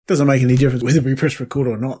Doesn't make any difference whether we press record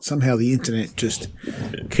or not. Somehow the internet just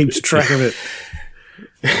keeps track of it.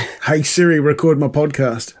 Hey Siri, record my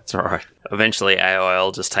podcast. That's all right. Eventually AI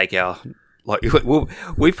will just take our...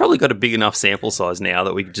 we've probably got a big enough sample size now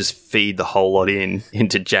that we could just feed the whole lot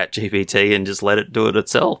into ChatGPT and just let it do it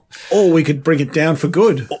itself. Or we could bring it down for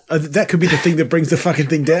good. That could be the thing that brings the fucking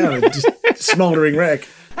thing down. Just smouldering wreck.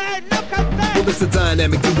 Hey, look up there! Well, it's a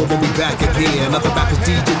dynamic duo when we back again. Other rappers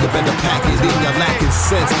DJ, you better pack it in. You're lacking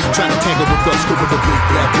sense. Trying to tangle with us, scoop with the big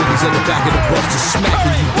black bullies in the back of the bus, just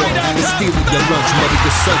smacking you up and stealing your lunch money.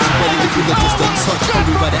 Your search, you ready to feel it just a touch.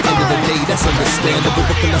 Only by the end of the day, that's understandable.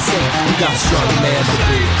 What can I say? We got strong man to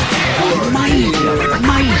be. Amazing.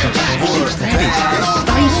 That is the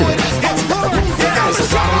space of it. It's a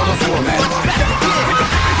drama on the format.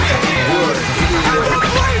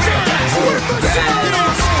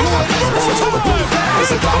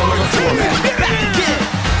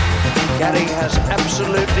 Gary has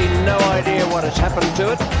absolutely no idea what has happened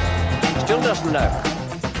to it. Still doesn't know.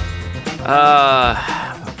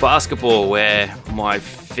 Basketball, where my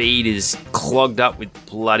feed is clogged up with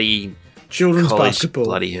bloody children's college basketball.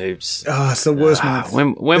 Bloody hoops. Oh, it's the worst month.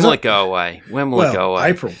 When will it go away? When will it go away?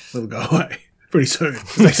 April. It'll go away. Pretty soon.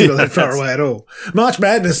 It's actually not that far away at all. March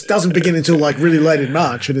Madness doesn't begin until like really late in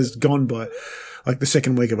March and is gone by like the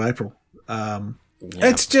second week of April.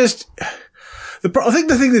 It's just I think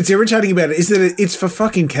the thing that's irritating about it is that it's for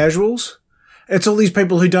fucking casuals. It's all these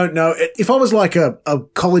people who don't know. If I was like a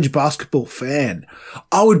college basketball fan,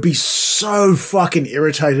 I would be so fucking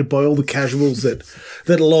irritated by all the casuals that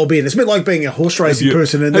lobby in. It's a bit like being a horse racing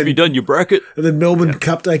person. And have you done your bracket? And then Melbourne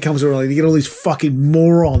Cup Day comes around and you get all these fucking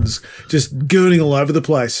morons just gooning all over the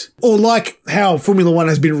place. Or like how Formula One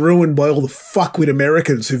has been ruined by all the fuckwit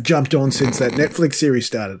Americans who've jumped on since that Netflix series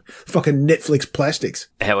started. Fucking Netflix plastics.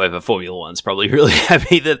 However, Formula One's probably really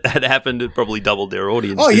happy that happened. It probably doubled their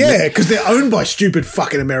audience. Oh, yeah, because they're owned by stupid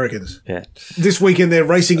fucking Americans. Yeah. This weekend they're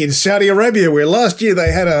racing in Saudi Arabia, where last year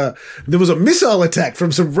there was a missile attack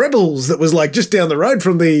from some rebels that was like just down the road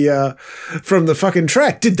from the fucking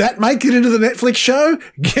track. Did that make it into the Netflix show?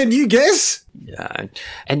 Can you guess? Yeah.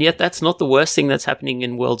 And yet that's not the worst thing that's happening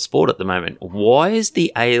in world sport at the moment. Why is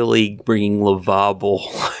the A-League bringing LeVar Ball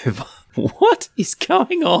over? What is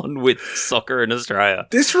going on with soccer in Australia?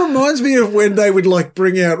 This reminds me of when they would like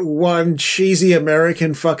bring out one cheesy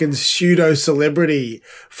American fucking pseudo celebrity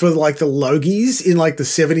for like the Logies in like the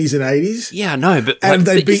 70s and 80s. Yeah, no, but and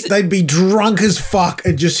they'd be drunk as fuck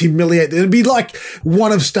and just humiliate them. It'd be like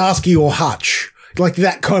one of Starsky or Hutch. Like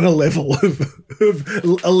that kind of level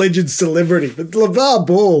of alleged celebrity. But LeVar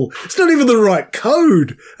Ball, it's not even the right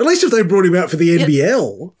code. At least if they brought him out for the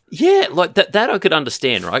NBL. Yeah, like that I could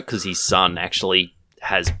understand, right? Because his son actually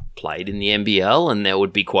has played in the NBL and there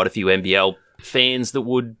would be quite a few NBL fans that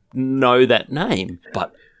would know that name.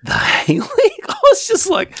 But the A-League, I was just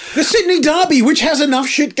like... The Sydney Derby, which has enough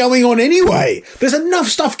shit going on anyway. There's enough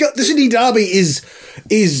stuff. The Sydney Derby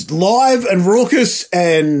is live and raucous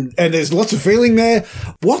and there's lots of feeling there.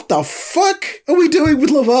 What the fuck are we doing with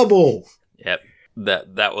LeVar Ball? Yep.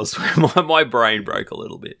 That was where my brain broke a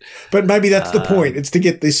little bit. But maybe that's the point. It's to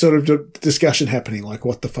get this sort of discussion happening, like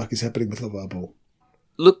what the fuck is happening with LeVar Ball.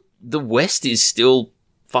 Look, the West is still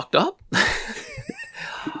fucked up.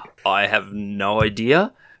 I have no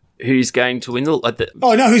idea who's going to win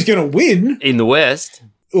I know who's going to win in the West.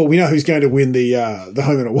 Well, we know who's going to win the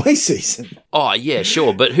home and away season. Oh yeah,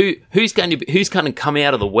 sure. But who's going to come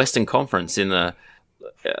out of the Western Conference in the?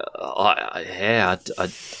 I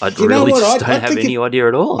really just don't have any idea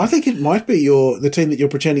at all. I think it might be the team that you're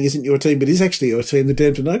pretending isn't your team, but is actually your team, the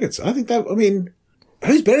Denver Nuggets. I think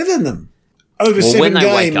who's better than them? Over 7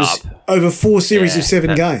 games, over 4 series of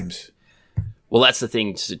 7 games. Well, that's the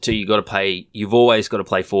thing too. You've always got to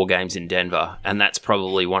play 4 games in Denver, and that's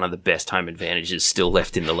probably one of the best home advantages still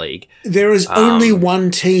left in the league. There is only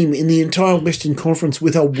one team in the entire Western Conference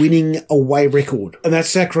with a winning away record, and that's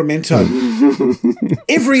Sacramento.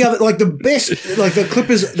 Every other, like the best, like the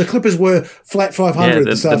Clippers were flat 500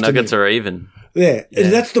 this afternoon. The Nuggets are even. Yeah.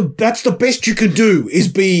 And that's the best you can do is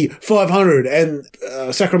be 500, and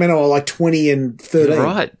Sacramento are like 20-13.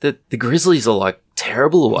 Right. The Grizzlies are like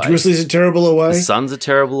terrible away. The Grizzlies are terrible away. The Suns are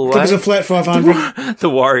terrible away. Clippers are flat 500. The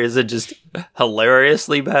Warriors are just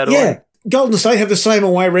hilariously bad away. Yeah. Golden State have the same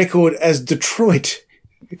away record as Detroit.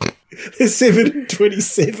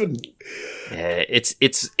 7-27. Yeah,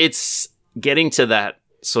 it's getting to that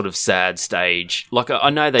sort of sad stage. Like,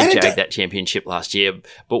 I know they jagged that championship last year,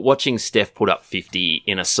 but watching Steph put up 50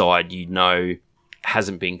 in a side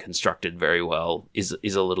hasn't been constructed very well is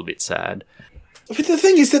a little bit sad. But the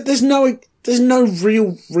thing is that there's no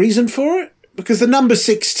real reason for it, because the number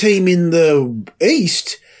 6 team in the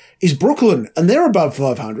East is Brooklyn, and they're above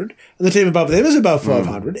 500, and the team above them is above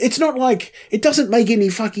 500. It's not like, it doesn't make any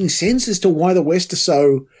fucking sense as to why the West is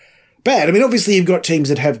so bad. I mean, obviously you've got teams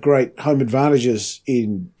that have great home advantages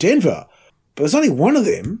in Denver, but there's only one of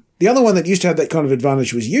them. The other one that used to have that kind of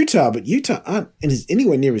advantage was Utah, but Utah aren't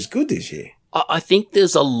anywhere near as good this year. I think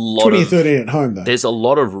there's a lot 2013 at home, though. There's a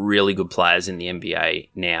lot of really good players in the NBA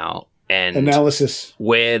now. And analysis.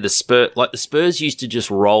 Where the Spurs used to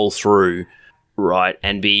just roll through, right,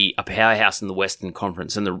 and be a powerhouse in the Western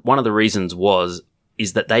Conference. And one of the reasons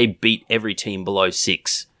is that they beat every team below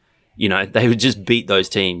 6. You know, they would just beat those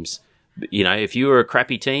teams. You know, if you were a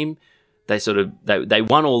crappy team, they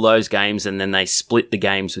won all those games, and then they split the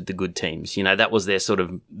games with the good teams. You know, that was their sort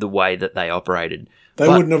of the way that they operated. They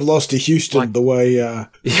wouldn't have lost to Houston the way the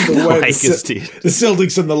Lakers did. The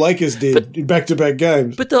Celtics and the Lakers did in back-to-back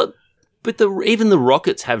games. But even the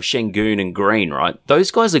Rockets have Şengün and Green, right? Those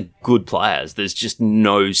guys are good players. There's just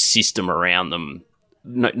no system around them,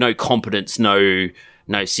 no competence, no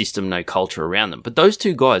system, no culture around them. But those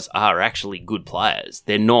two guys are actually good players.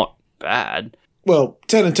 They're not bad. Well,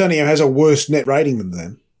 San Antonio has a worse net rating than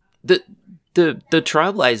them. The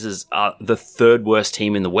Trailblazers are the third worst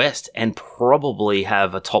team in the West and probably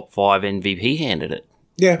have a top 5 MVP candidate.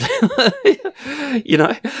 Yeah. You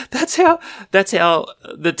know, that's how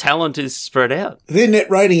the talent is spread out. Their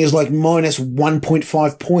net rating is like minus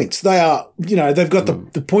 1.5 points. They are, you know, they've got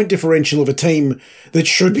the point differential of a team that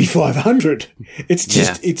should be 500. It's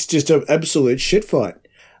just an absolute shit fight.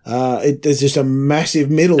 There's just a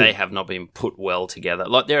massive middle. They have not been put well together.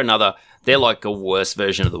 Like they're like a worse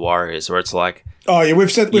version of the Warriors, where it's like, oh yeah,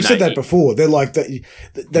 we've said that before. They're like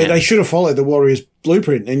they should have followed the Warriors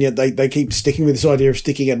blueprint, and yet they keep sticking with this idea of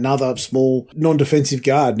sticking another small non-defensive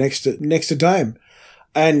guard next to Dame,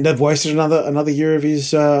 and they've wasted another year of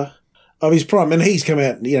his prime. And he's come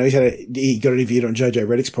out, you know, he got interviewed on JJ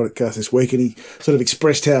Redick's podcast this week, and he sort of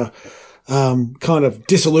expressed how kind of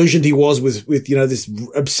disillusioned he was with you know, this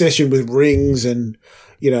obsession with rings and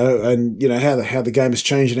you know how the game has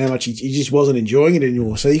changed and how much he just wasn't enjoying it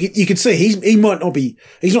anymore. So you could see he's not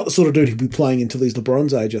the sort of dude who'd be playing until he's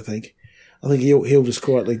LeBron's age. I think he'll just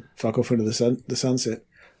quietly fuck off into the sunset.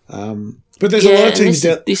 But there's a lot of teams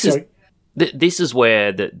this is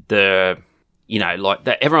where the you know, like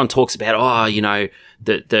that everyone talks about, oh, you know,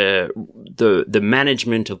 the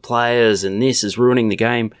management of players and this is ruining the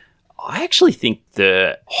game. I actually think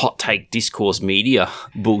the hot take discourse media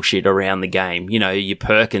bullshit around the game, you know, your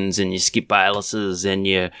Perkins and your Skip Baylesses and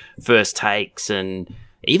your First Takes and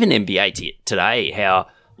even NBA today, how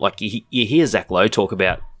like you hear Zach Lowe talk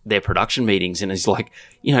about their production meetings and he's like,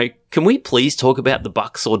 you know, can we please talk about the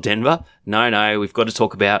Bucks or Denver? No, we've got to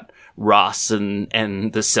talk about Russ and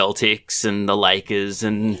the Celtics and the Lakers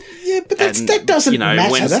and yeah, but that doesn't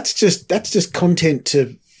matter. That's just content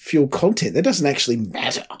to fuel content. That doesn't actually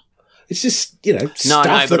matter. It's just, you know,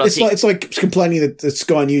 stuff. It's like complaining that the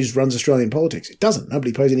Sky News runs Australian politics. It doesn't.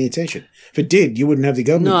 Nobody pays any attention. If it did, you wouldn't have the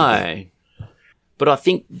government. No. But I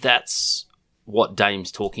think that's what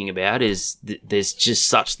Dame's talking about is there's just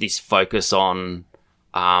such this focus on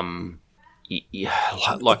like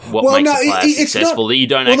what makes a player successful that you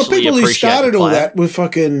don't actually appreciate the player. The people who started all that were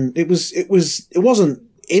fucking – it wasn't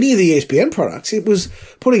any of the ESPN products. It was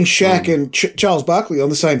putting Shaq and Charles Barkley on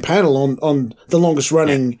the same panel on the longest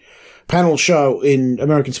running panel show in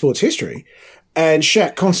American sports history, and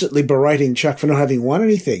Shaq constantly berating Chuck for not having won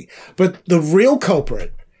anything. But the real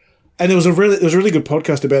culprit, and there was a really good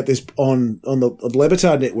podcast about this on the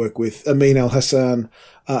Lebitard Network with Amin Al-Hassan,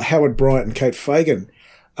 Howard Bryant, and Kate Fagan.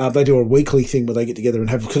 They do a weekly thing where they get together and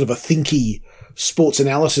have kind of a thinky sports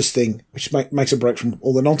analysis thing, which makes a break from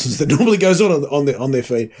all the nonsense that normally goes on their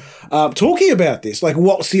feed. Talking about this, like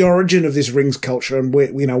what's the origin of this rings culture and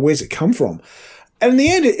where's it come from? And in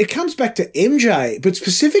the end, it comes back to MJ, but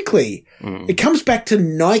specifically, it comes back to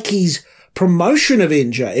Nike's promotion of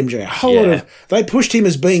MJ. A whole lot of, they pushed him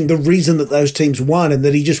as being the reason that those teams won and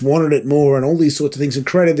that he just wanted it more and all these sorts of things and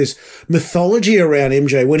created this mythology around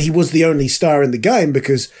MJ when he was the only star in the game,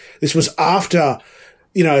 because this was after,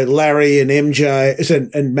 you know, Larry and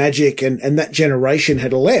MJ and Magic and that generation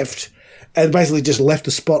had left and basically just left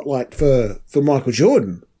the spotlight for Michael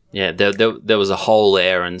Jordan. Yeah, there was a hole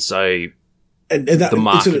there, and so and the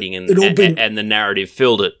marketing and the narrative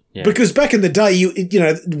filled it. Yeah. Because back in the day, you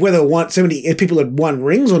know, whether so many people had won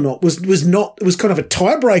rings or not was kind of a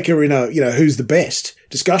tiebreaker in a, you know, who's the best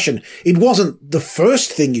discussion. It wasn't the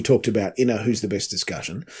first thing you talked about in a who's the best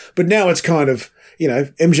discussion, but now it's kind of, you know,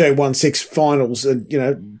 MJ won 6 finals and, you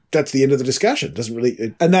know, that's the end of the discussion. It doesn't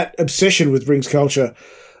really, and that obsession with rings culture,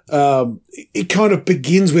 it kind of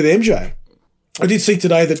begins with MJ. I did see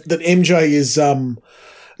today that MJ is,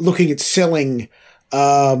 looking at selling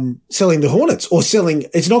the Hornets or selling.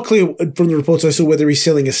 It's not clear from the reports I saw whether he's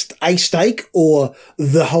selling a stake or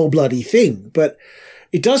the whole bloody thing. But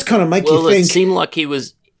it does kind of make you think. It seemed like he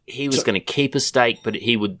was going to keep a stake, but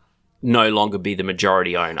he would no longer be the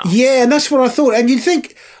majority owner. Yeah, and that's what I thought. And you'd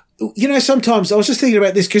think, sometimes I was just thinking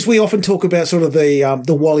about this because we often talk about sort of the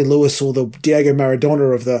Wally Lewis or the Diego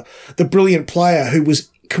Maradona of the brilliant player who was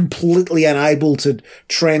completely unable to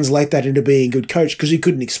translate that into being a good coach because he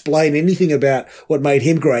couldn't explain anything about what made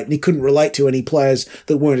him great and he couldn't relate to any players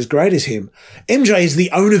that weren't as great as him. MJ is the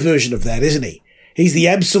owner version of that, isn't he? He's the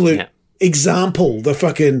absolute example,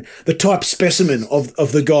 the type specimen of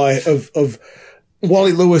the guy of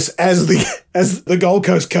Wally Lewis as the Gold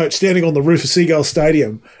Coast coach standing on the roof of Seagull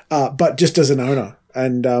Stadium, but just as an owner.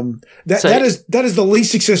 And that is the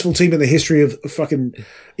least successful team in the history of fucking,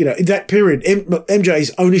 in that period.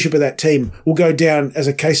 MJ's ownership of that team will go down as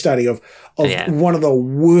a case study of one of the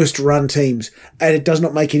worst run teams, and it does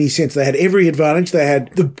not make any sense. They had every advantage. They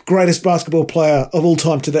had the greatest basketball player of all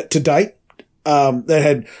time to date. They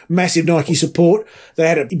had massive Nike support. They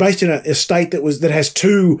had it based in a state that has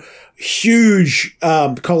two huge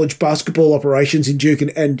college basketball operations in Duke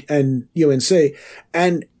and UNC,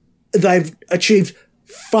 and they've achieved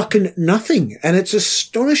fucking nothing, and it's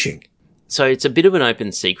astonishing. So it's a bit of an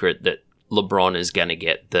open secret that LeBron is going to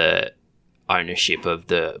get the ownership of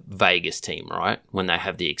the Vegas team, right? When they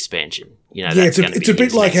have the expansion, it's a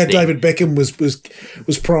bit like how David Beckham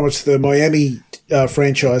was promised the Miami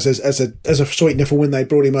franchise as a sweetener for when they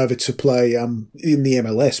brought him over to play in the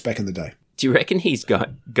MLS back in the day. Do you reckon he's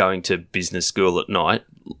going to business school at night,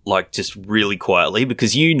 like just really quietly?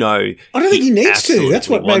 Because I don't think he needs to. That's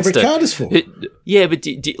what Maverick Card is for. Yeah, but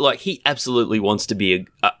he absolutely wants to be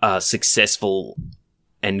a successful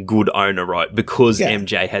and good owner, right? Because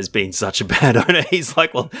MJ has been such a bad owner. He's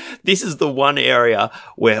like, well, this is the one area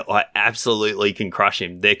where I absolutely can crush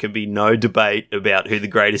him. There can be no debate about who the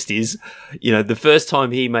greatest is. The first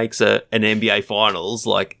time he makes an NBA finals,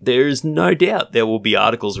 like there is no doubt there will be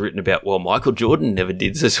articles written about, well, Michael Jordan never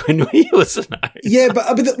did this when he was an owner. Yeah,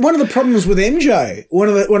 but one of the problems with MJ,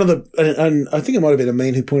 and I think it might have been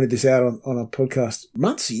Amin who pointed this out on a podcast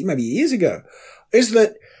maybe years ago, is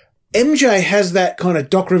that MJ has that kind of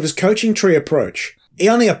Doc Rivers coaching tree approach. He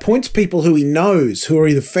only appoints people who he knows, who are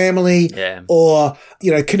either family or,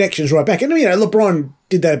 connections right back. And, LeBron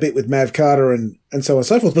did that a bit with Mav Carter and so on and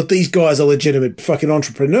so forth. But these guys are legitimate fucking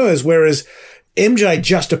entrepreneurs, whereas MJ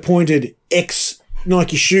just appointed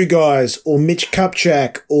ex-Nike shoe guys or Mitch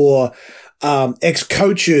Kupchak or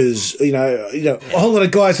ex-coaches, a whole lot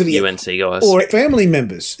of guys that UNC guys. Or family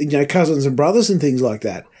members, cousins and brothers and things like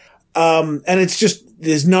that. And it's just,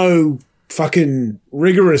 there's no fucking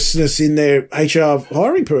rigorousness in their HR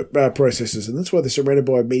hiring processes, and that's why they're surrounded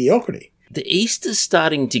by mediocrity. The East is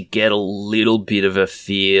starting to get a little bit of a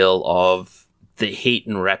feel of the Heat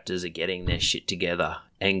and Raptors are getting their shit together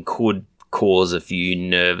and could cause a few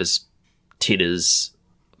nervous titters.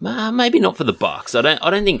 Maybe not for the Bucks. I think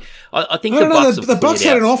the Bucks. The Bucks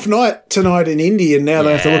had an off night tonight in Indy, and now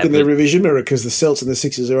they have to look in their revision mirror because the Celtics and the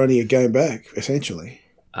Sixers are only a game back, essentially.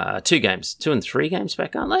 2 and 3 games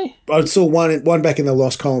back, aren't they? I saw one back in the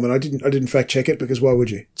lost column, and I didn't fact check it because why would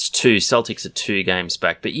you? It's 2. Celtics are 2 games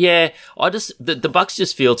back, but yeah, the Bucks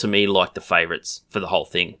just feel to me like the favourites for the whole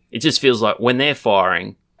thing. It just feels like when they're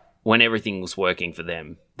firing, when everything was working for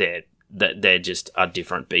them, they're just a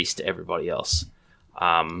different beast to everybody else.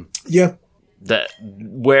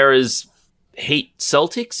 Whereas Heat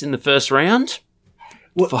Celtics in the first round.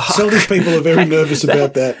 Well, Celtics people are very nervous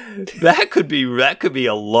about that. That could be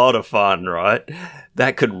a lot of fun, right?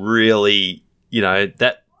 That could really,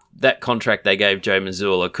 that contract they gave Joe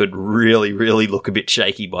Mazzulla could really, really look a bit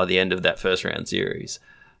shaky by the end of that first round series.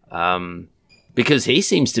 Because he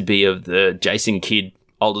seems to be of the Jason Kidd,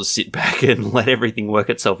 I'll just sit back and let everything work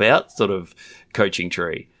itself out sort of coaching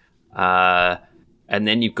tree. And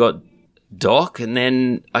then you've got Doc, and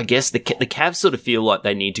then I guess the Cavs sort of feel like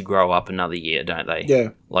they need to grow up another year, don't they?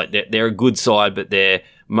 Yeah. Like they're a good side, but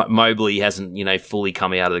Mobley hasn't, fully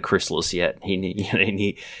come out of the chrysalis yet.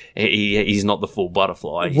 He's not the full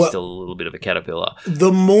butterfly. He's still a little bit of a caterpillar.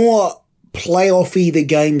 The more playoffy the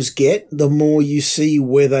games get, the more you see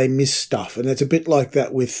where they miss stuff, and it's a bit like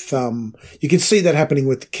that with you can see that happening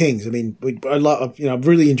with the Kings. I mean, I've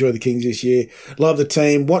really enjoyed the Kings this year. Love the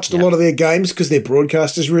team. Watched a lot of their games because their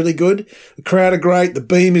broadcast is really good. The crowd are great. The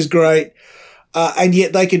beam is great, and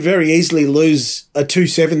yet they could very easily lose a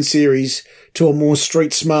 2-7 series to a more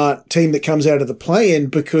street smart team that comes out of the play-in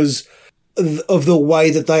because of the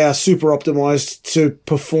way that they are super optimized to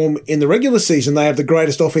perform in the regular season. They have the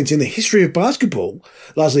greatest offense in the history of basketball,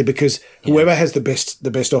 largely because whoever has the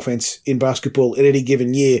best offense in basketball in any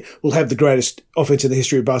given year will have the greatest offense in the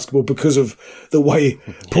history of basketball because of the way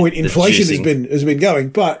point inflation has been going.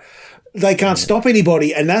 But they can't stop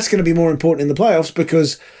anybody, and that's going to be more important in the playoffs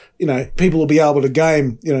because, you know, people will be able to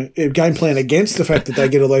game plan against the fact that they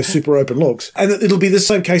get all those super open looks. And it'll be the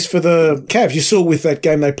same case for the Cavs. You saw with that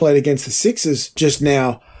game they played against the Sixers just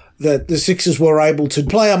now that the Sixers were able to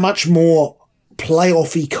play a much more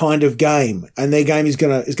playoffy kind of game, and their game is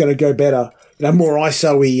gonna go better, you know, more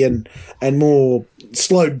ISO-y and more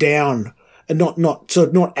slowed down, and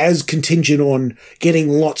not as contingent on getting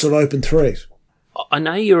lots of open threes. I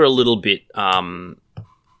know you're a little bit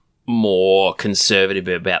more conservative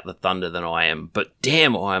about the Thunder than I am, but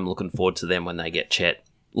damn, I am looking forward to them when they get Chet.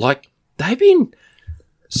 Like, they've been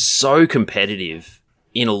so competitive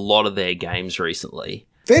in a lot of their games recently.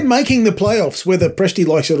 They're making the playoffs, whether Presti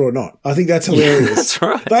likes it or not. I think that's hilarious. Yeah, that's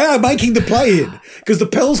right. They are making the play-in because the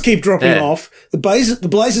Pels keep dropping off. The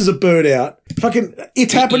Blazers are burnt out. Fucking,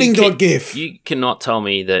 it's happening.gif. You cannot tell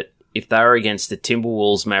me that if they were against the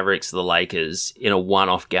Timberwolves, Mavericks, or the Lakers in a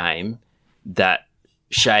one-off game, that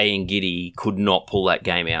Shea and Giddey could not pull that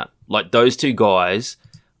game out. Like, those two guys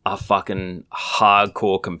are fucking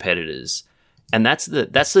hardcore competitors. And that's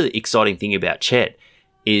the exciting thing about Chet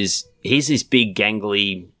is he's this big,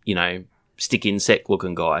 gangly, you know, stick insect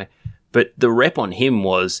looking guy. But the rep on him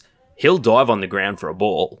was he'll dive on the ground for a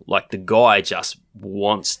ball. Like, the guy just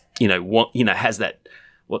wants, has that,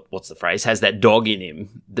 what's the phrase? Has that dog in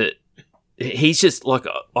him that he's just like,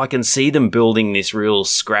 I can see them building this real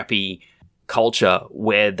scrappy culture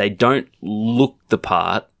where they don't look the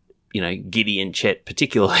part, you know, Giddey and Chet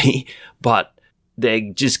particularly, but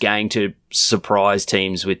they're just going to surprise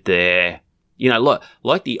teams with their, you know,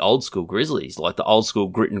 like the old school Grizzlies, like the old school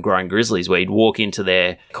grit and grind Grizzlies where you'd walk into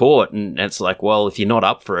their court and it's like, well, if you're not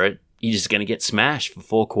up for it, you're just going to get smashed for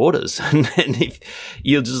 4 quarters. And if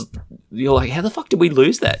you're like, how the fuck did we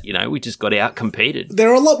lose that? You know, we just got out competed.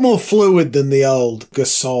 They're a lot more fluid than the old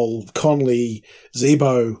Gasol, Conley,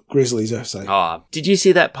 Zebo Grizzlies, I say. Oh, did you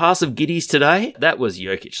see that pass of Giddey's today? That was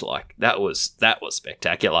Jokic-like. That was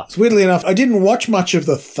spectacular. Weirdly enough, I didn't watch much of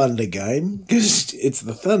the Thunder game because it's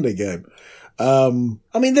the Thunder game. I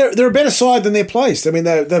mean, they're a better side than they're placed. I mean,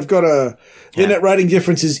 they've got their net rating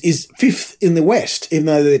difference is 5th in the West, even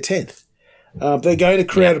though they're 10th. They're going to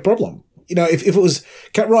create a problem. You know, if it was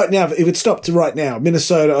right now, if it stopped to right now,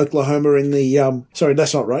 Minnesota, Oklahoma in the, sorry,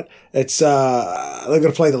 that's not right. It's, they've got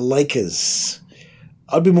to play the Lakers.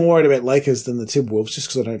 I'd be more worried about Lakers than the Timberwolves just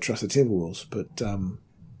because I don't trust the Timberwolves. But,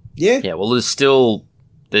 yeah. Yeah, well, there's still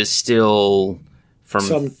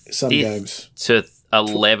from some games to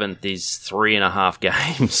 11th is 3.5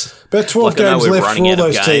 games. About 12 games left for all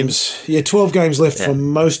those teams. Yeah, 12 games left for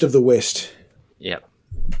most of the West. Yeah.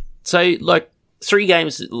 So, like, 3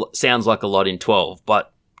 games sounds like a lot in 12,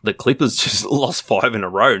 but the Clippers just lost 5 in a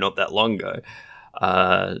row not that long ago.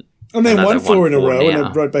 And then won 4 in a row and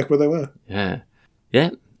they're right back where they were. Yeah.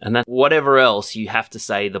 Yeah. And that whatever else, you have to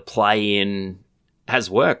say the play-in has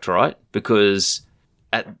worked, right? Because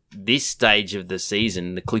at this stage of the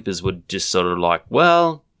season, the Clippers would just sort of like,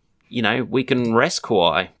 well, you know, we can rest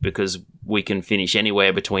Kawhi because we can finish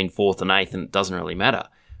anywhere between 4th and 8th and it doesn't really matter.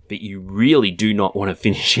 But you really do not want to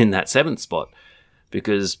finish in that 7th spot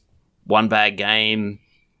because one bad game,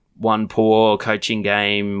 one poor coaching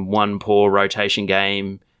game, one poor rotation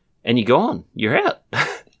game, and you're gone. You're out.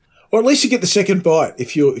 Or at least you get the second bite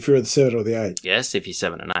if you're at the 7 or the 8. Yes, if you're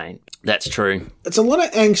 7 and 8. That's true. It's a lot of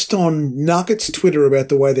angst on Nuggets Twitter about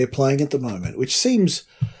the way they're playing at the moment, which seems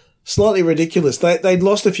slightly ridiculous. They'd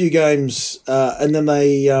lost a few games, and then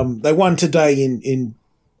they won today in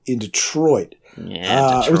Detroit.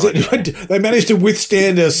 Yeah, Detroit. They managed to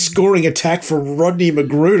withstand a scoring attack from Rodney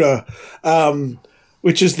Magruder,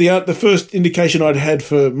 which is the first indication I'd had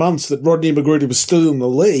for months that Rodney Magruder was still in the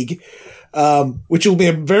league. Which will be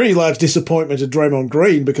a very large disappointment to Draymond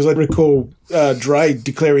Green because I recall Dre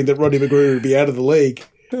declaring that Rodney Magruder would be out of the league.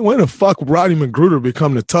 When the fuck Rodney Magruder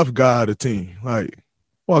become the tough guy of the team? Like,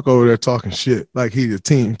 walk over there talking shit like he's a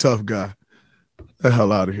team tough guy. Get the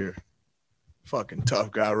hell out of here. Fucking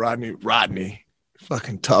tough guy, Rodney.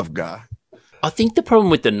 Fucking tough guy. I think the problem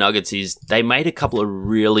with the Nuggets is they made a couple of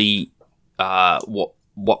really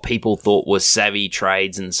what people thought were savvy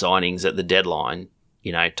trades and signings at the deadline.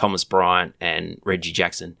 You know, Thomas Bryant and Reggie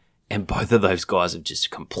Jackson. And both of those guys have just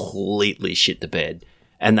completely shit the bed.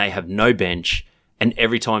 And they have no bench. And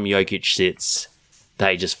every time Jokic sits,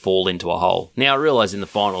 they just fall into a hole. Now, I realise in the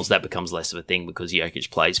finals that becomes less of a thing because Jokic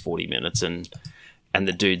plays 40 minutes and and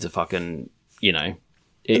the dude's a fucking, and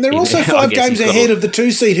they're also 5 games ahead of the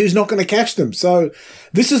 2 seed who's not going to catch them. So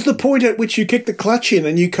this is the point at which you kick the clutch in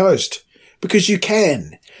and you coast, because you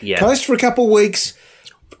can. Yeah. Coast for a couple of weeks,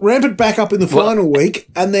 ramp it back up in the final week,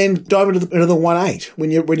 and then dive into the 1-8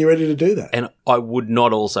 when you're ready to do that. And I would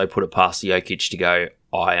not also put it past Jokic to go,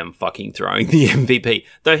 I am fucking throwing the MVP.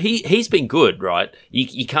 Though he's been good, right?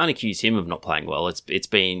 You can't accuse him of not playing well. It's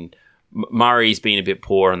been Murray's been a bit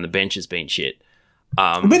poor and the bench has been shit.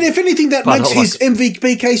 But if anything, that makes his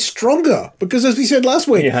MVP case stronger, because as we said last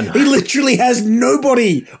week, he literally has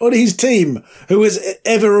nobody on his team who has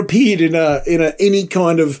ever appeared in any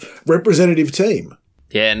kind of representative team.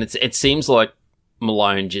 Yeah, and it seems like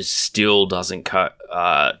Malone just still doesn't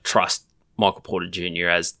trust Michael Porter Jr.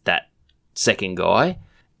 as that second guy,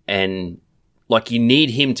 and like you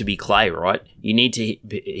need him to be Clay, right? You need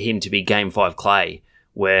him to be Game 5 Clay,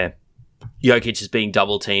 where Jokic is being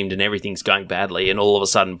double teamed and everything's going badly, and all of a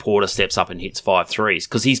sudden Porter steps up and hits 5 threes,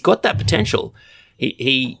 because he's got that potential.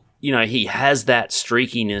 He has that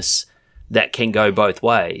streakiness that can go both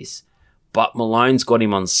ways, but Malone's got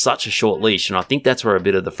him on such a short leash, and I think that's where a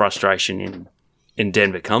bit of the frustration in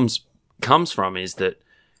Denver comes from, is that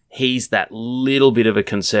he's that little bit of a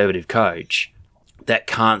conservative coach that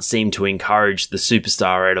can't seem to encourage the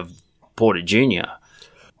superstar out of Porter Jr.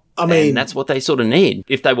 I mean, and that's what they sort of need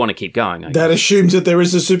if they want to keep going. That assumes that there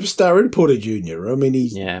is a superstar in Porter Jr. I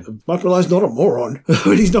mean, Mike Malone's not a moron.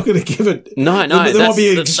 He's not going to give it. No. There might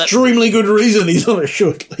be an extremely good reason he's on a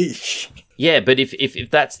short leash. Yeah, but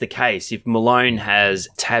if that's the case, if Malone has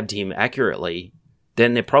tabbed him accurately,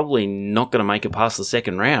 then they're probably not going to make it past the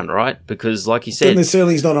second round, right? Because, like you said, then the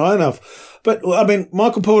ceiling's not high enough. But I mean,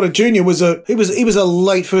 Michael Porter Jr. was a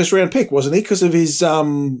late first round pick, wasn't he? Because of his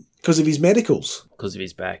medicals, because of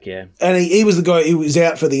his back, yeah. And he was the guy who was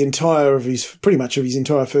out for pretty much of his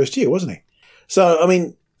entire first year, wasn't he? So I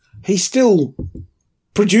mean, he's still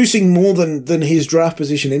producing more than his draft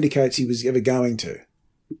position indicates he was ever going to.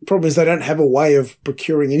 Problem is, they don't have a way of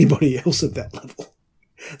procuring anybody else at that level.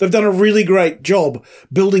 They've done a really great job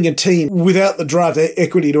building a team without the draft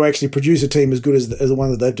equity to actually produce a team as good as the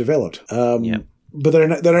one that they've developed. But they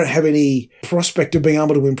don't have any prospect of being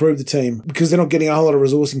able to improve the team because they're not getting a whole lot of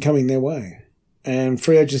resourcing coming their way. And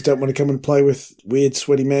free agents don't want to come and play with weird,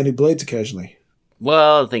 sweaty man who bleeds occasionally.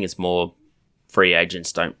 Well, I think it's more free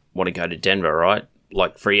agents don't want to go to Denver, right?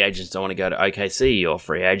 Like free agents don't want to go to OKC, or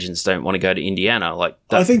free agents don't want to go to Indiana.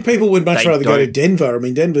 I think people would much rather go to Denver. I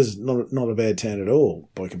mean, Denver's not a bad town at all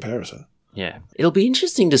by comparison. Yeah. It'll be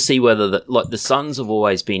interesting to see whether the Suns have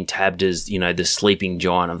always been tabbed as, the sleeping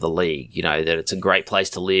giant of the league, that it's a great place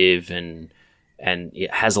to live and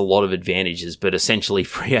it has a lot of advantages, but essentially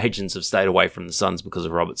free agents have stayed away from the Suns because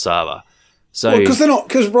of Robert Sarver. So because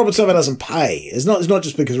Robert Sarver doesn't pay. It's not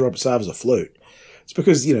just because Robert Sarver's a flute. It's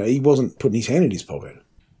because, he wasn't putting his hand in his pocket.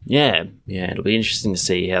 Yeah. It'll be interesting to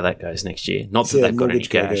see how that goes next year. Not that they've got any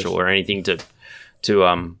cash or anything to do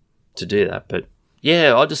that, but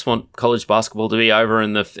yeah, I just want college basketball to be over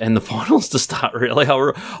and the finals to start. Really,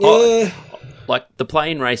 like the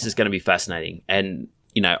play-in race is going to be fascinating, and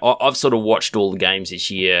I've sort of watched all the games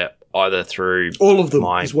this year, either through all of them.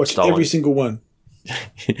 He's watched every single one.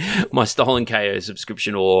 My Stolen KO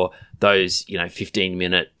subscription, or those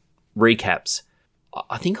 15-minute recaps.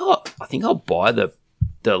 I think I'll buy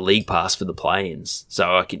the league pass for the play-ins,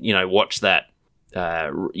 so I can watch that.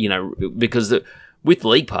 Because with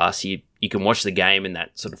league pass you can watch the game in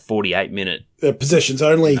that sort of 48-minute possessions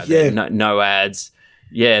only. No ads.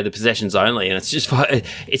 Yeah, the possessions only, and it's just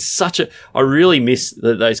it's such a. I really miss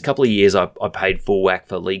those couple of years. I paid full whack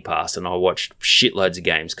for league pass, and I watched shitloads of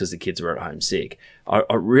games because the kids were at home sick. I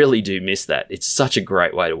really do miss that. It's such a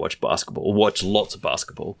great way to watch basketball. Or watch lots of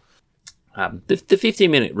basketball. The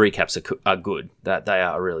 15-minute recaps are good. That they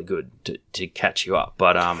are really good to catch you up.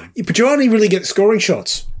 But you only really get scoring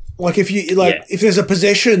shots. Like if there's a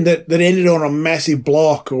possession that ended on a massive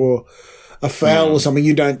block or a foul or something,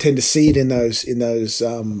 you don't tend to see it in those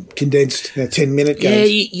condensed 10-minute games.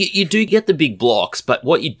 Yeah, you do get the big blocks, but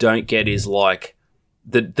what you don't get is like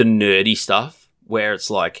the nerdy stuff where it's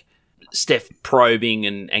like Steph probing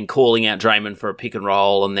and calling out Draymond for a pick and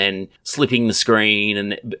roll and then slipping the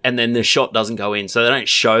screen and then the shot doesn't go in. So they don't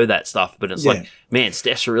show that stuff, but it's like, man,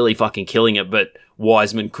 Steph's really fucking killing it, but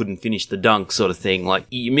Wiseman couldn't finish the dunk sort of thing. Like,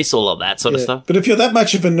 you miss all of that sort of stuff. But if you're that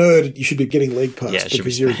much of a nerd, you should be getting league pass. Yeah,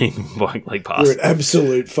 because you're buying league pass. You're an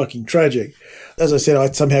absolute fucking tragic. As I said,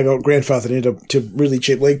 I somehow got grandfathered into really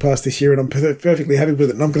cheap league pass this year, and I'm perfectly happy with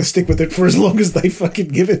it, and I'm going to stick with it for as long as they fucking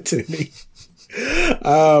give it to me.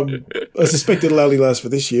 I suspect it'll only last for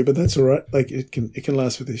this year, but that's all right. Like, it can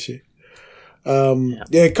last for this year.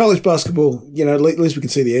 College basketball, at least we can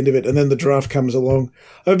see the end of it. And then the draft comes along.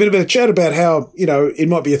 I've been a bit of chat about how, it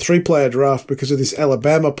might be a 3-player draft because of this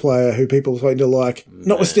Alabama player who people seem to like,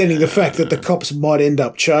 notwithstanding the fact that the cops might end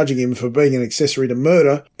up charging him for being an accessory to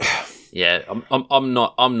murder. Yeah, I'm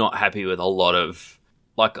not happy with a lot of,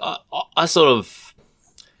 I sort of,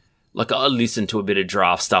 I listen to a bit of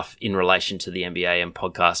draft stuff in relation to the NBA and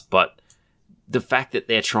podcast, but the fact that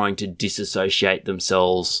they're trying to disassociate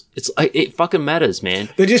themselves, it fucking matters, man.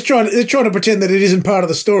 They're trying to pretend that it isn't part of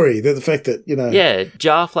the story. The fact that, Yeah,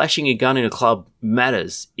 jar flashing a gun in a club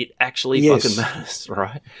matters. It actually fucking matters,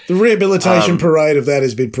 right? The rehabilitation parade of that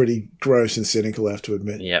has been pretty gross and cynical, I have to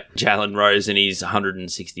admit. Yep. Jalen Rose and his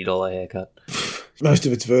 $160 haircut. Most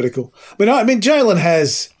of it's vertical. I mean, Jalen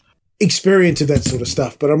has experience of that sort of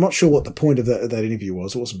stuff, but I'm not sure what the point of that interview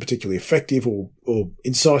was. It wasn't particularly effective or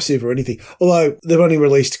incisive or anything, although they've only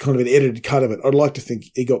released kind of an edited cut of it. I'd like to think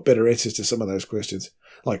he got better answers to some of those questions,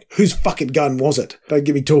 like whose fucking gun was it? Don't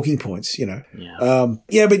give me talking points, Yeah.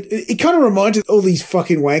 But it kind of reminded all these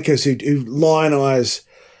fucking wankers who lionize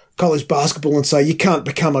college basketball and say you can't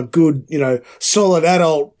become a good, solid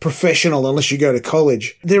adult professional unless you go to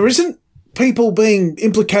college. There isn't people being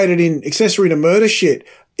implicated in accessory to murder shit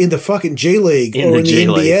in the fucking G League or in the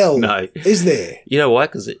NBL. No. Is there? You know why?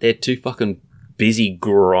 Because they're too fucking busy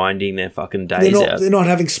grinding their fucking days out. They're not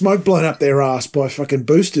having smoke blown up their ass by fucking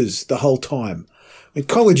boosters the whole time. I mean,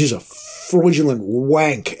 college is a fraudulent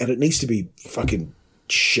wank and it needs to be fucking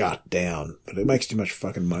shut down. But it makes too much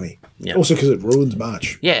fucking money. Yep. Also because it ruins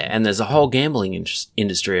March. Yeah, and there's a whole gambling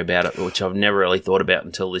industry about it, which I've never really thought about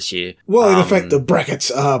until this year. Well, the fact the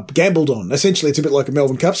brackets are gambled on. Essentially, it's a bit like a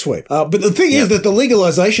Melbourne Cup sweep. But the thing is that the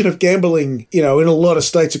legalisation of gambling, in a lot of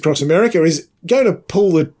states across America is going to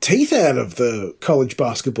pull the teeth out of the college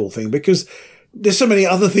basketball thing because there's so many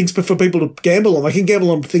other things for people to gamble on. They can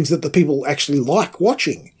gamble on things that the people actually like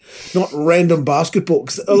watching, not random basketball.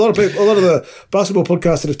 'Cause a lot of the basketball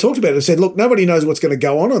podcasts that have talked about it have said, look, nobody knows what's going to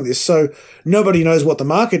go on this, so nobody knows what the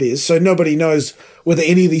market is, so nobody knows whether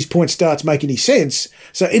any of these point starts make any sense.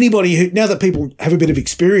 So anybody who, now that people have a bit of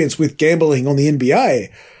experience with gambling on the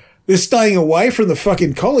NBA, they're staying away from the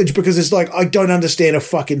fucking college because it's like, I don't understand a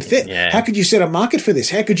fucking thing. Yeah. How could you set a market for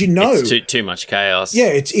this? How could you know? It's too much chaos.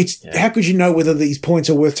 Yeah, how could you know whether these points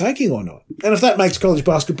are worth taking or not? And if that makes college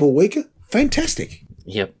basketball weaker, fantastic.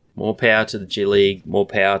 Yep. More power to the G League, more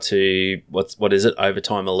power to, what is it,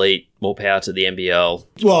 Overtime Elite, more power to the NBL.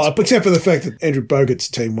 Well, except for the fact that Andrew Bogut's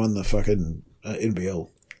team won the fucking NBL.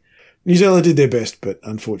 New Zealand did their best, but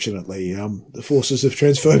unfortunately, the forces of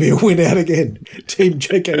transphobia win out again. Team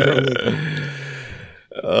J.K. Rowling.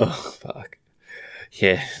 Oh, fuck.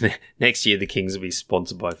 Yeah, next year the Kings will be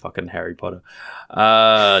sponsored by fucking Harry Potter.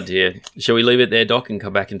 Dear. Shall we leave it there, Doc, and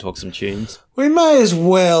come back and talk some tunes? We may as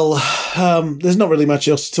well. There's not really much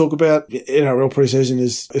else to talk about. NRL preseason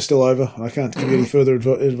is still over. I can't give you any further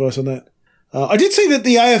advice on that. I did see that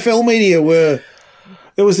the AFL media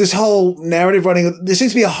there was this whole narrative running. There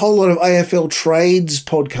seems to be a whole lot of AFL trades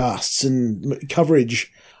podcasts and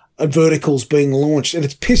coverage and verticals being launched, and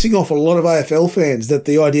it's pissing off a lot of AFL fans that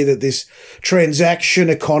the idea that this transaction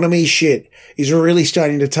economy shit is really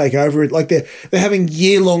starting to take over it. Like they're having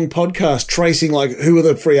year-long podcasts tracing like who are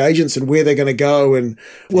the free agents and where they're going to go and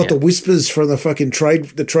what the whispers from the fucking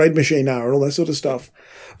trade machine are and all that sort of stuff.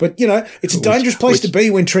 But, it's a dangerous place to be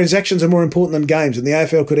when transactions are more important than games, and the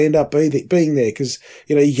AFL could end up being there because,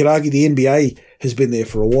 you could argue the NBA has been there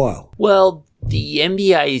for a while. Well, the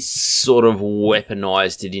NBA sort of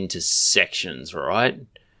weaponized it into sections, right?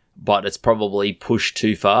 But it's probably pushed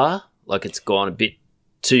too far. Like it's gone a bit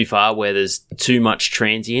too far where there's too much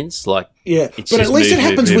transience. But at least it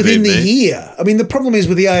happens within the year. I mean, the problem is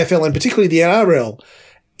with the AFL and particularly the NRL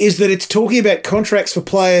is that it's talking about contracts for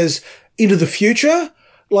players into the future.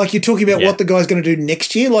 Like you're talking about what the guy's going to do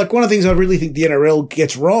next year. Like one of the things I really think the NRL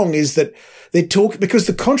gets wrong is that because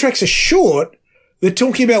the contracts are short, they're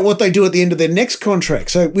talking about what they do at the end of their next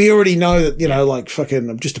contract. So we already know that, like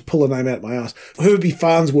fucking, just to pull a name out of my ass, Herbie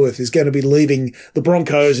Farnsworth is going to be leaving the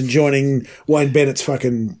Broncos and joining Wayne Bennett's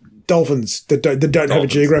fucking Dolphins that don't have a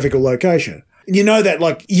geographical location. And you know that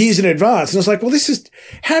like years in advance. And it's like, well,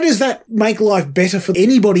 how does that make life better for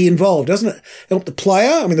anybody involved? Doesn't it help the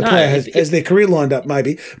player? I mean, the player has their career lined up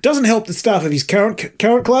maybe. It doesn't help the staff of his current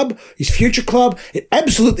club, his future club. It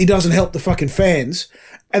absolutely doesn't help the fucking fans.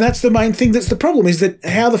 And that's the main thing that's the problem, is that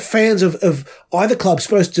how the fans of either club's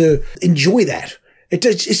supposed to enjoy that.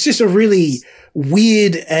 It's just a really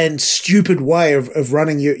weird and stupid way of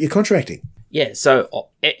running your contracting. Yeah, so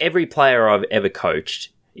every player I've ever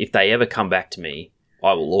coached, if they ever come back to me,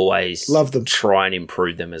 I will always love them. Try and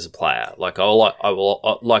improve them as a player. Like I will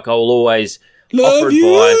always Love offer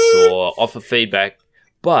advice or offer feedback.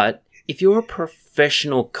 But if you're a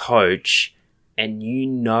professional coach and you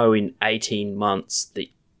know in 18 months that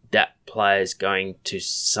that player's going to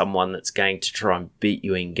someone that's going to try and beat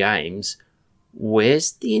you in games,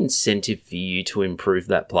 where's the incentive for you to improve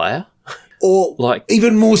that player? Or like,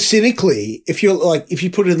 even more cynically, if you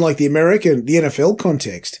put it in like the NFL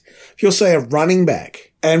context, if you're, say, a running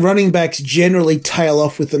back, and running backs generally tail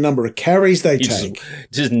off with the number of carries they take.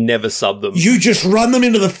 Just never sub them. You just run them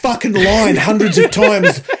into the fucking line hundreds of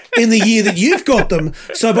times in the year that you've got them.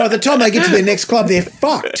 So by the time they get to their next club, they're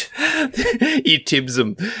fucked. You Tibbs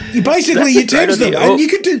them. You Tibbs them. And you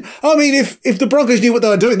could do, I mean, if the Broncos knew what they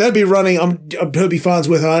were doing, they'd be running, I'm Herbie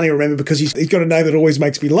Farnsworth, I only remember because he's got a name that always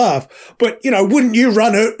makes me laugh. But, wouldn't you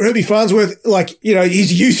run Herbie Farnsworth,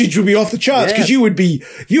 his usage would be off the charts because you would be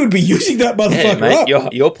using that motherfucker mate,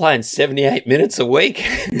 up. You're playing 78 minutes a week.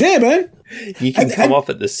 Yeah, man. You can come off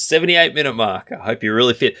at the 78-minute mark. I hope you're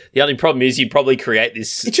really fit. The only problem is you probably create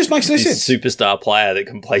this. It just makes no sense. Superstar player that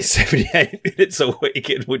can play 78 minutes a week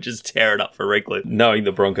and would just tear it up for Redcliffe, knowing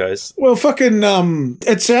the Broncos. Well, fucking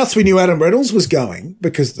at Souths we knew Adam Reynolds was going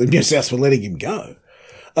because the Souths were letting him go.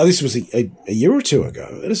 This was a year or two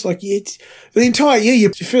ago, and it's like the entire year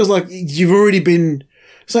it feels like you've already been.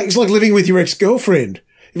 It's like living with your ex-girlfriend.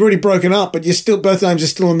 You've already broken up, but both names are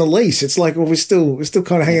still on the lease. It's like, well, we're still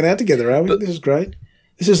kind of hanging out together, are we? This is great.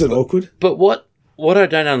 This isn't awkward. But what I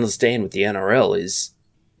don't understand with the NRL is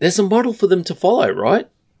there's a model for them to follow, right?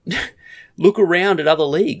 Look around at other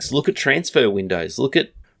leagues. Look at transfer windows. Look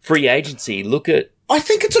at free agency. I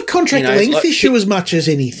think it's a contract length issue as much as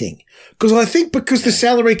anything. Because I think because the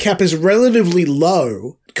salary cap is relatively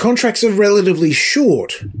low, contracts are relatively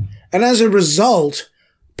short. And as a result,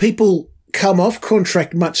 people come off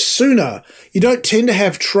contract much sooner. You don't tend to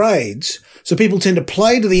have trades, so people tend to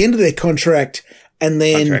play to the end of their contract and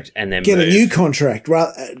then get a new contract.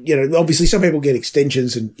 Obviously some people get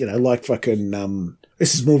extensions and, like fucking,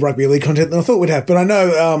 this is more rugby league content than I thought we'd have, but I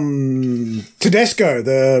know, Tedesco,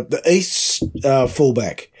 the East,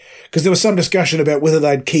 fullback, because there was some discussion about whether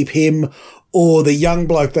they'd keep him or the young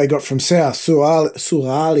bloke they got from South,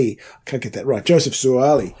 Suali. I can't get that right. Joseph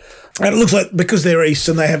Suali. And it looks like because they're East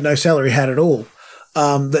and they have no salary hat at all,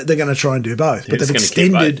 that they're going to try and do both. But they've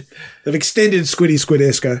extended Squiddy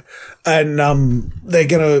Squidesco, and they're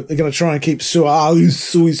going to try and keep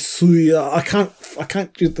Suali. I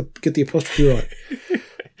can't get the apostrophe right.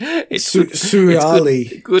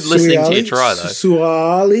 Suali. Good listening to you try though.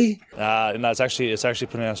 Suali. No, it's actually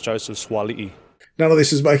pronounced Joseph Swali. None of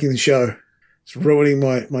this is making the show. It's ruining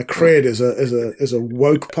my cred as a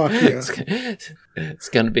woke puck here. It's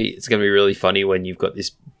gonna be really funny when you've got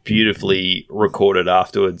this beautifully recorded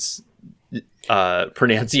afterwards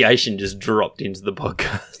pronunciation just dropped into the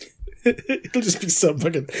podcast. It'll just be some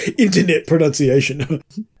fucking internet pronunciation.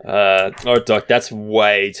 All right, Doc, that's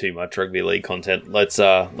way too much rugby league content. Let's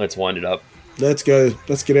wind it up. Let's go.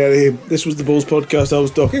 Let's get out of here. This was the Balls Podcast. I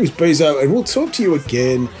was Doc. He was Bezo, and we'll talk to you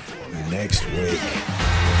again next week.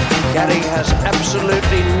 Gary has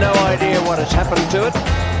absolutely no idea what has happened to it.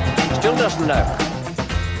 Still doesn't know.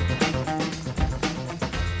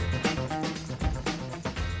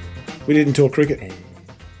 We didn't talk cricket.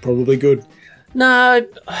 Probably good. No,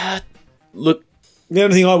 look. The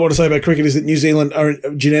only thing I want to say about cricket is that New Zealand are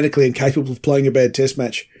genetically incapable of playing a bad test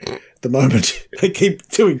match at the moment. They keep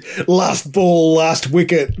doing last ball, last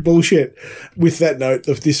wicket bullshit. With that note,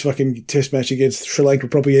 of this fucking test match against Sri Lanka will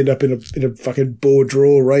probably end up in a fucking board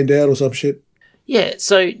draw, rained out or some shit. Yeah,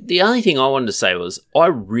 so the only thing I wanted to say was I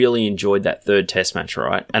really enjoyed that third test match,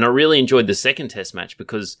 right? And I really enjoyed the second test match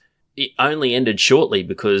because it only ended shortly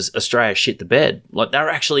because Australia shit the bed. Like, they were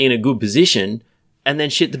actually in a good position and then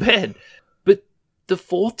shit the bed. But the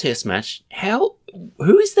fourth test match,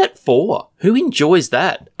 who is that for? Who enjoys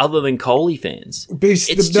that other than Kohli fans?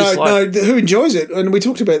 Who enjoys it? And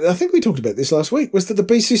I think we talked about this last week, was that the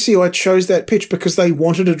BCCI chose that pitch because they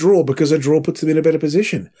wanted a draw, because a draw puts them in a better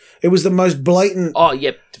position. It was the most blatant,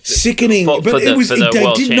 sickening. For the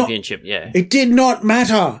World Championship, yeah. It did not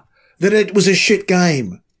matter that it was a shit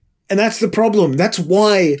game. And that's the problem. That's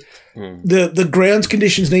why the grounds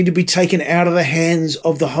conditions need to be taken out of the hands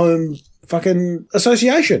of the home fucking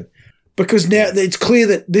association. Because now it's clear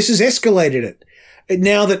that this has escalated it. And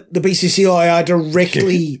now that the BCCI are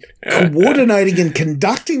directly coordinating and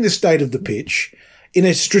conducting the state of the pitch in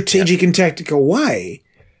a strategic and tactical way,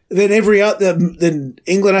 then then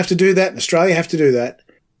England have to do that and Australia have to do that.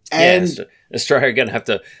 And Australia are going to have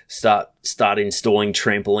to start installing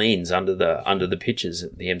trampolines under the pitches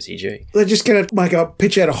at the MCG. they're just going to make a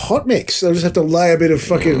pitch out of hot mix. They'll just have to lay a bit of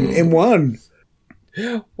fucking M1.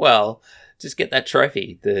 Well, just get that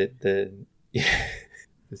trophy. The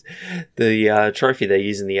trophy they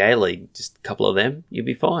use in the A-League, just a couple of them, you'll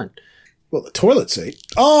be fine. Well, the toilet seat.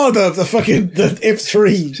 Oh, the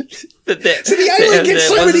F3. So the A-League gets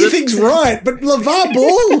so many things right, but LeVar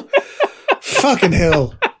Ball? Fucking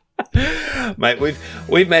hell. Mate,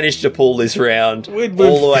 we've managed to pull this round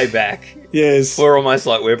all the way back. Yes. We're almost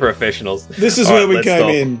like we're professionals. This is where we came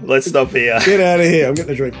in. Let's stop here. Get out of here. I'm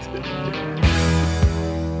getting a drink.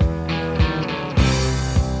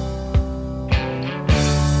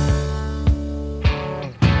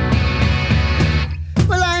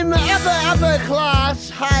 Well, I'm upper class,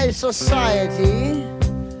 high society.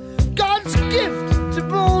 God's gift to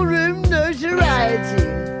ballroom notoriety.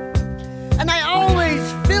 And I always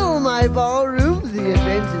fill my ballroom. The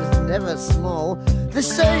event is never small. The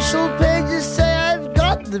social pages say I've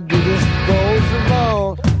got the biggest balls of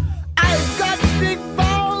all.